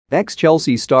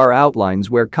Ex-Chelsea star outlines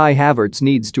where Kai Havertz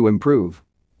needs to improve.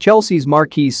 Chelsea's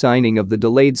marquee signing of the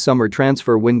delayed summer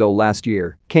transfer window last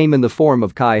year came in the form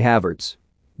of Kai Havertz.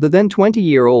 The then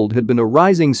 20-year-old had been a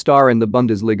rising star in the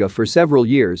Bundesliga for several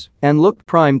years and looked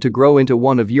primed to grow into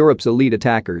one of Europe's elite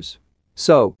attackers.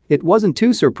 So, it wasn't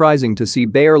too surprising to see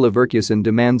Bayer Leverkusen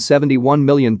demand £71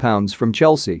 million from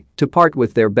Chelsea to part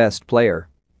with their best player.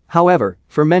 However,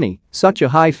 for many, such a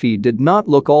high fee did not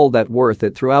look all that worth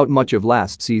it throughout much of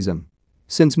last season.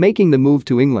 Since making the move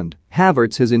to England,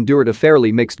 Havertz has endured a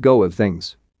fairly mixed go of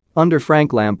things. Under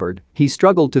Frank Lampard, he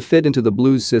struggled to fit into the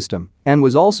Blues system and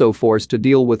was also forced to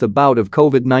deal with a bout of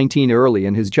COVID-19 early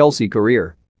in his Chelsea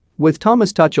career. With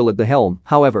Thomas Tuchel at the helm,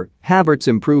 however, Havertz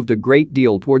improved a great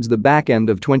deal towards the back end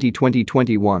of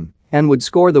 2020-21 and would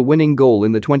score the winning goal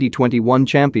in the 2021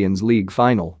 Champions League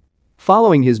final.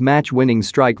 Following his match-winning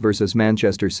strike versus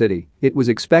Manchester City, it was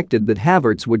expected that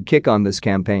Havertz would kick on this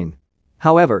campaign.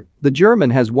 However, the German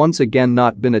has once again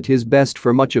not been at his best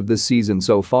for much of this season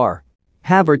so far.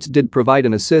 Havertz did provide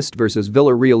an assist versus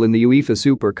Villarreal in the UEFA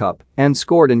Super Cup and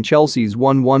scored in Chelsea's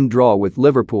 1-1 draw with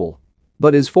Liverpool.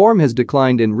 But his form has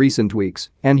declined in recent weeks,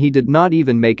 and he did not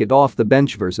even make it off the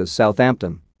bench versus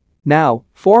Southampton. Now,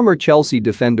 former Chelsea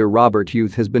defender Robert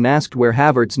Huth has been asked where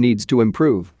Havertz needs to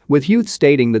improve, with Huth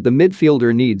stating that the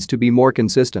midfielder needs to be more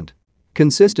consistent.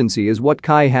 Consistency is what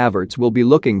Kai Havertz will be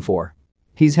looking for.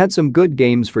 He's had some good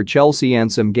games for Chelsea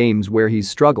and some games where he's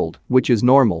struggled, which is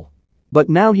normal. But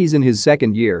now he's in his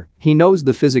second year, he knows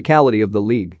the physicality of the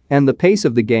league and the pace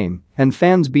of the game, and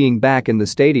fans being back in the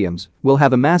stadiums will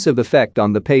have a massive effect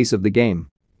on the pace of the game.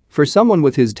 For someone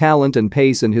with his talent and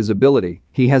pace and his ability,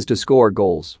 he has to score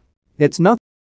goals. It's nothing